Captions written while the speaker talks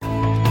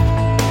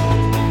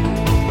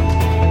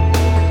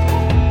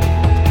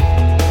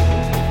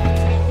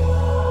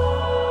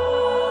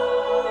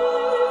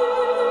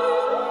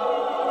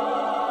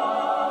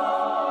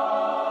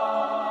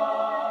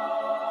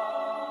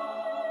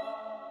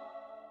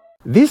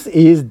This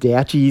is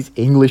Douchy's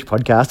English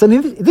podcast, and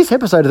in this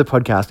episode of the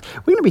podcast,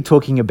 we're going to be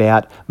talking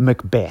about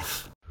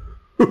Macbeth.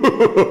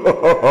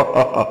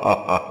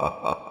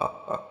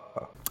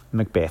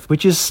 Macbeth,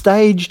 which is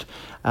staged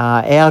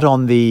out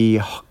on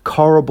the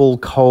horrible,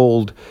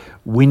 cold,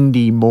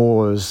 windy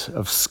moors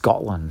of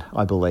Scotland,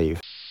 I believe.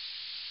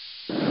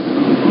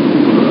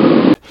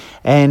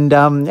 And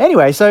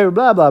anyway, so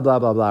blah, blah, blah,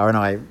 blah, blah, and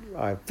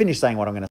I finished saying what I'm going to